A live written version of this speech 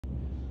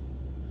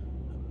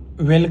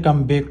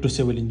Welcome back to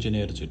Civil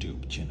Engineers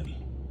YouTube channel.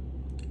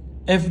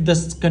 If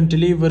the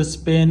cantilever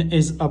span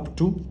is up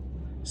to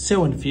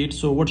 7 feet,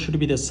 so what should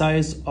be the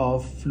size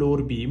of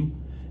floor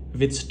beam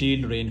with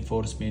steel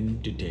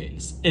reinforcement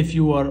details? If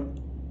you are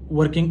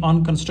working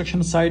on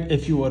construction site,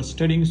 if you are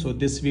studying, so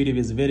this video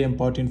is very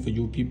important for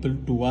you people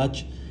to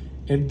watch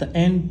at the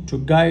end to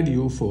guide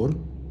you for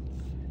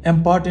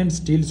important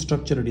steel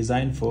structure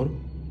design for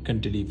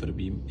cantilever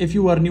beam. If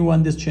you are new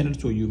on this channel,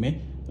 so you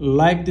may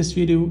like this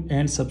video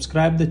and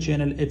subscribe the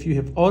channel. If you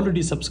have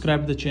already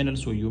subscribed the channel,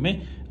 so you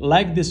may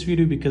like this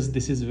video because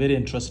this is very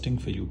interesting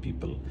for you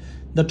people.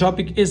 The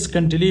topic is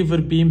cantilever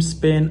beam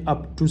span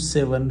up to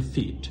 7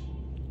 feet.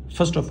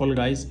 First of all,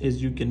 guys,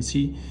 as you can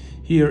see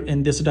here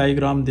in this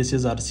diagram, this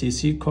is our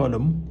CC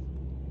column,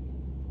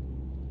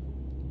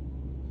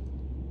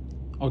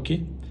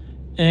 okay,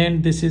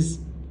 and this is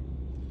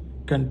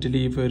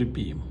cantilever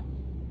beam.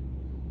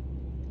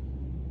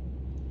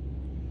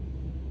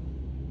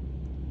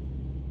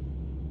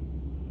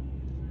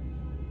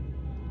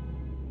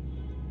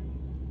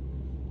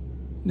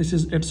 This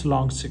is its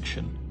long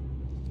section,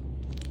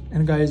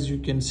 and guys, you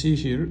can see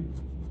here,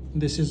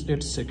 this is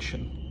its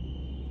section.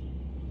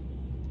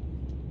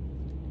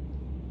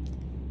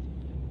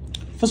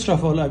 First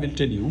of all, I will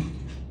tell you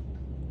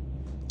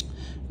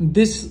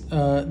this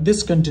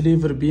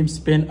cantilever beam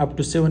span up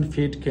to 7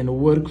 feet can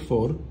work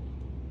for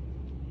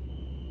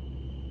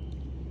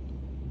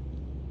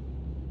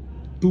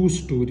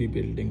 2-story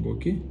building,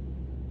 okay,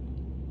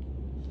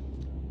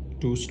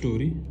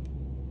 2-story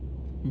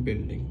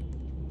building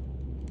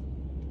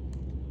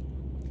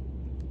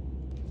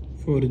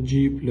for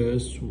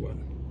G+1.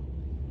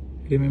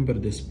 Remember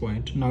this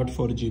point, not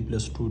for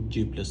G+2,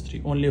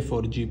 G+3, only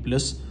for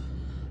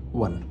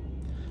G+1.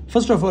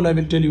 First of all, I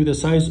will tell you the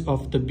size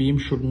of the beam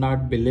should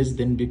not be less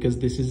than, because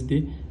this is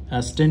the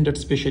standard,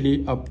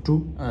 especially up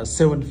to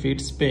 7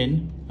 feet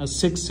span,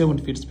 6-7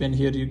 feet span.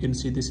 Here you can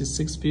see this is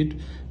 6 feet,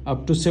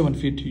 up to 7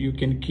 feet you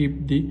can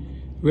keep the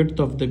width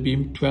of the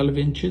beam 12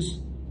 inches,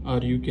 or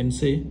you can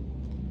say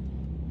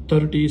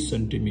 30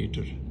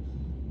 centimeter.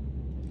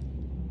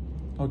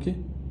 Okay,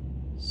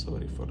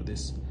 sorry for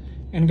this.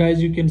 And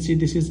guys, you can see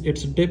this is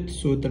its depth,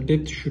 so the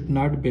depth should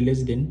not be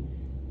less than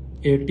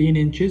 18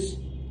 inches,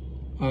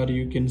 or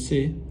you can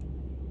say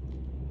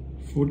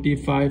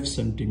 45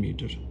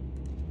 centimeter.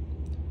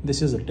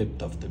 This is the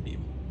depth of the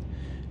beam.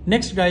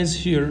 Next, guys,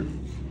 here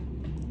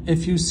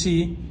if you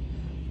see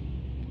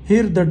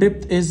here, the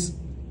depth is,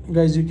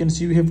 guys, you can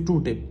see we have two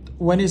depth.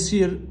 One is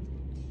here,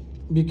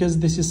 because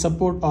this is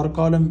support or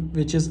column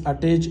which is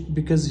attached,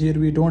 because here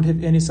we don't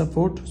have any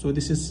support, so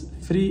this is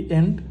free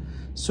end.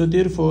 So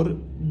therefore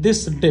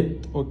this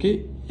depth,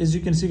 okay, as you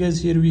can see, guys,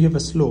 here we have a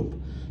slope,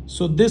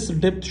 so this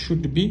depth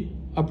should be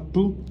up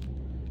to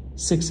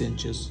 6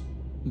 inches,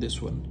 this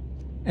one,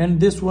 and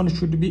this one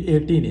should be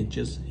 18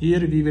 inches. Here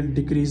we will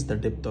decrease the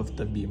depth of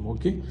the beam,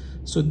 okay.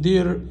 So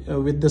there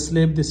with the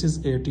slab, this is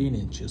 18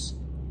 inches,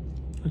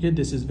 okay.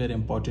 This is very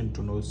important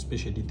to know,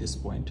 especially this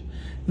point.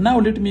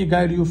 Now let me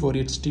guide you for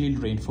its steel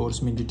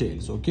reinforcement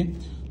details, okay.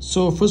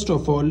 So first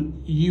of all,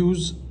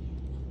 use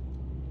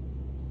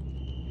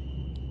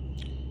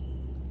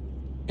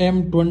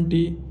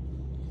M20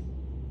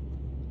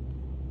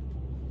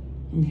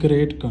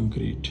 grade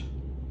concrete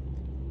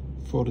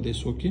for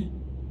this, okay,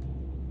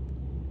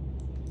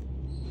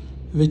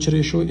 which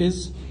ratio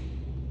is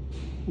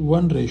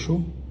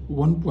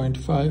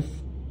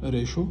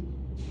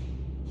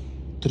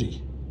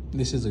 1:1.5:3.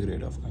 This is the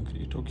grade of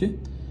concrete, okay.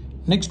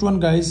 Next one,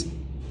 guys,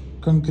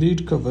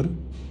 concrete cover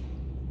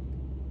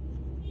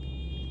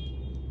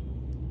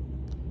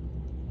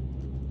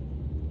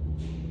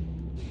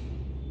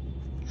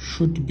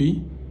should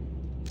be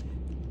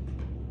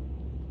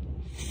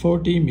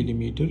 40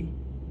 millimeter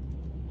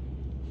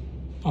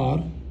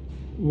or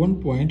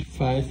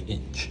 1.5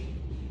 inch.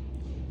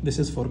 This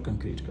is for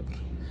concrete cover.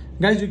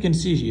 Guys, you can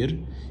see here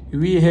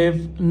we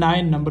have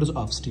 9 numbers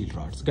of steel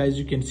rods. Guys,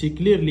 you can see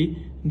clearly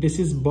this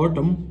is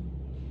bottom,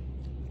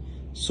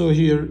 so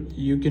here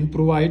you can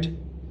provide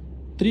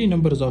 3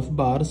 numbers of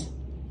bars.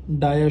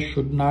 Dia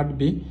should not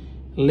be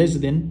less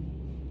than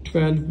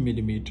 12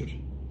 millimeter,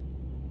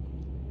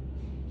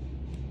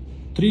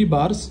 3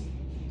 bars,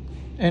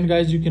 and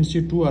guys, you can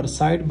see 2 are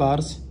side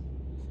bars,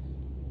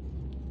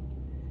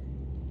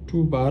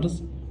 2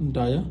 bars,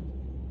 dia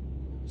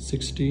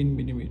 16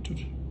 millimeter.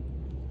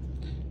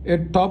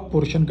 At top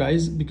portion,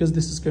 guys, because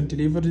this is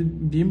cantilever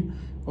beam,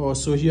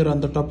 so here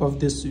on the top of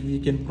this we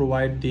can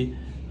provide the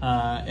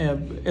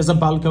as a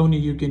balcony,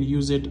 you can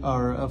use it,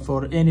 or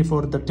for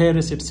the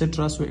terrace,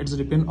 etc. So it's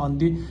depend on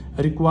the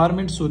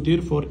requirement. So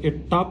therefore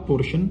at top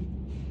portion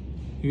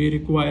we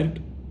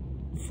required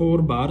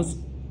 4 bars,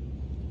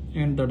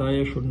 and the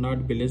dia should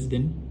not be less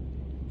than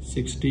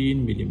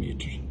 16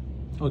 millimeter.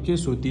 Okay,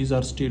 so these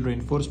are steel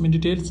reinforcement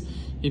details.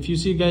 If you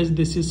see, guys,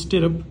 this is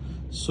stirrup,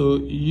 so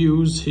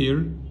use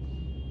here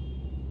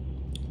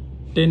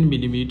 10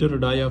 millimeter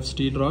dia of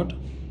steel rod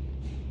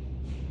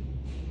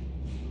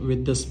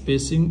with the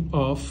spacing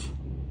of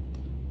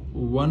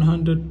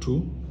 100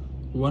 to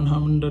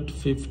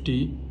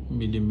 150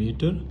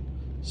 millimeter,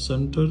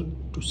 center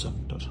to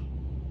center.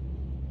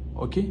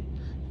 Okay,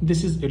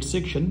 this is its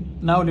section.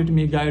 Now let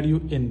me guide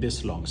you in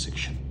this long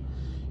section.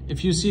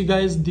 If you see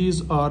guys,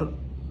 these are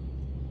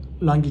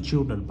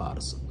longitudinal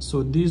bars.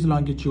 So these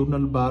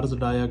longitudinal bars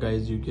dia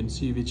guys, you can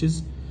see, which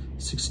is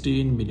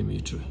 16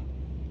 millimeter.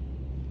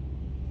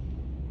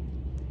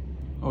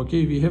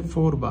 Okay, we have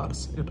 4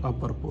 bars at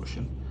upper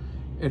portion.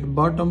 At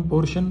bottom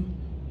portion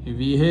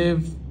we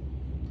have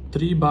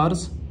 3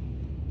 bars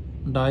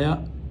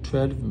dia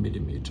 12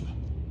 millimeter.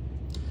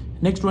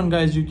 Next one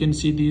guys, you can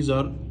see these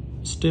are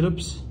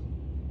stirrups.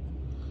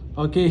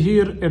 Okay,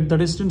 here at the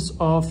distance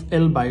of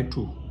L by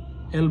 2.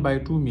 L by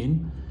 2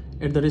 mean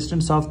at the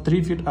distance of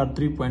 3 feet or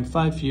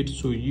 3.5 feet.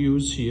 So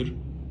use here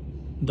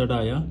the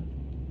dia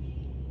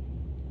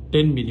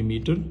 10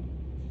 millimeter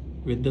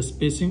with the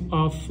spacing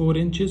of 4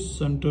 inches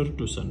center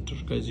to center.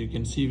 Guys, you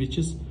can see, which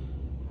is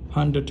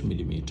 100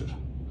 millimeter.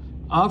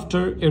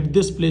 After at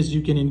this place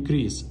you can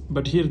increase,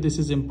 but here this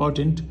is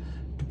important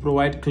to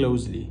provide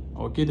closely.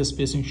 Okay, the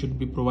spacing should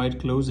be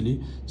provided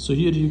closely. So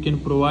here you can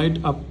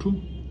provide up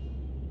to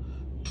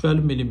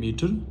 12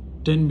 millimeter,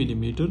 10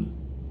 millimeter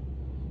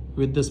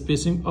with the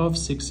spacing of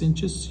 6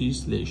 inches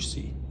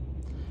C/C.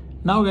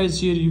 Now guys,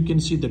 here you can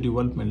see the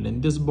development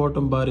length. This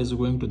bottom bar is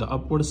going to the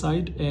upward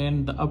side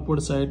and the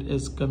upward side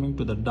is coming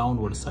to the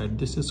downward side.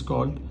 This is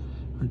called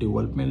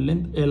development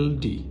length,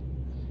 LD.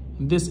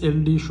 This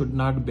LD should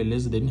not be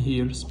less than,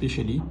 here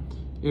especially,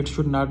 it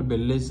should not be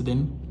less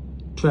than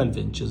 12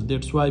 inches.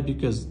 That's why,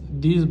 because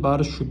these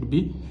bars should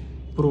be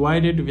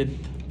provided with,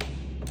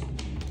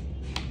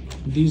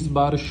 these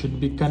bars should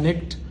be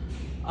connect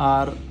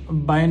or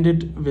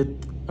binded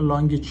with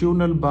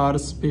longitudinal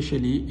bars,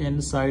 especially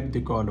inside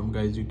the column.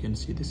 Guys, you can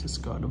see this is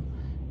column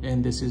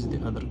and this is the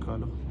other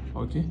column.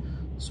 Okay,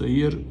 so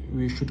here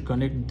we should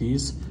connect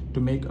these to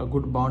make a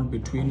good bond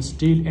between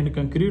steel and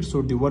concrete.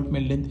 So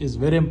development length is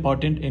very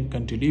important in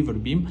cantilever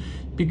beam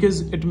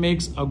because it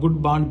makes a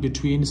good bond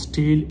between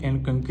steel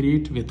and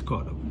concrete with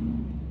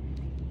column.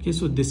 Okay,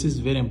 so this is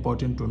very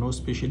important to know,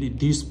 especially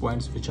these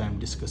points which I am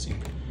discussing.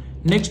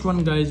 Next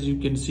one guys, you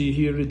can see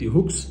here the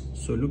hooks.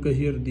 So look at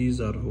here,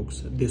 these are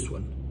hooks. This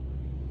one,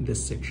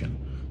 this section.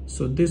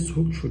 So this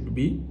hook should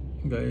be,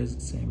 guys,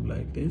 same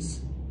like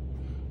this.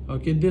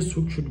 Okay, this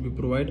hook should be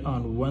provided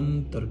on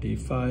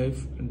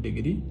 135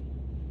 degree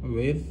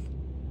with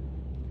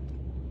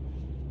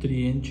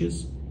 3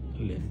 inches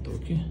length.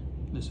 Okay,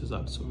 this is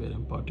also very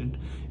important,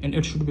 and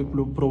it should be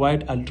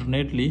provided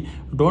alternately.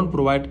 Don't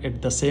provide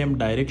at the same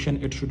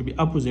direction, it should be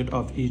opposite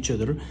of each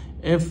other.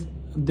 If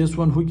this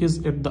one hook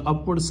is at the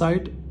upward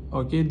side,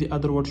 okay, the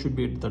other one should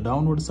be at the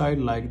downward side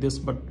like this,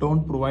 but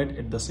don't provide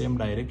at the same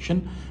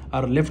direction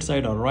or left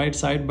side or right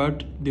side,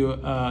 but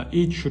the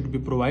each should be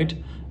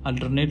provided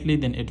alternately.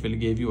 Then it will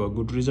give you a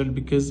good result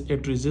because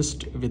it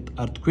resists with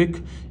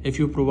earthquake. If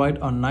you provide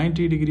on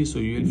 90 degrees, so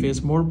you will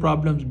face more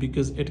problems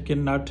because it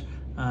cannot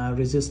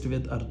resist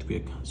with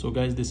earthquake. So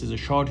guys, this is a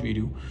short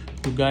video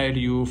to guide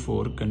you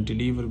for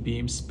cantilever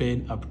beam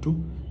span up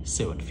to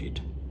 7 feet.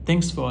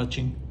 Thanks for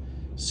watching.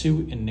 See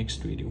you in next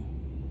video.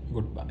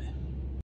 Goodbye.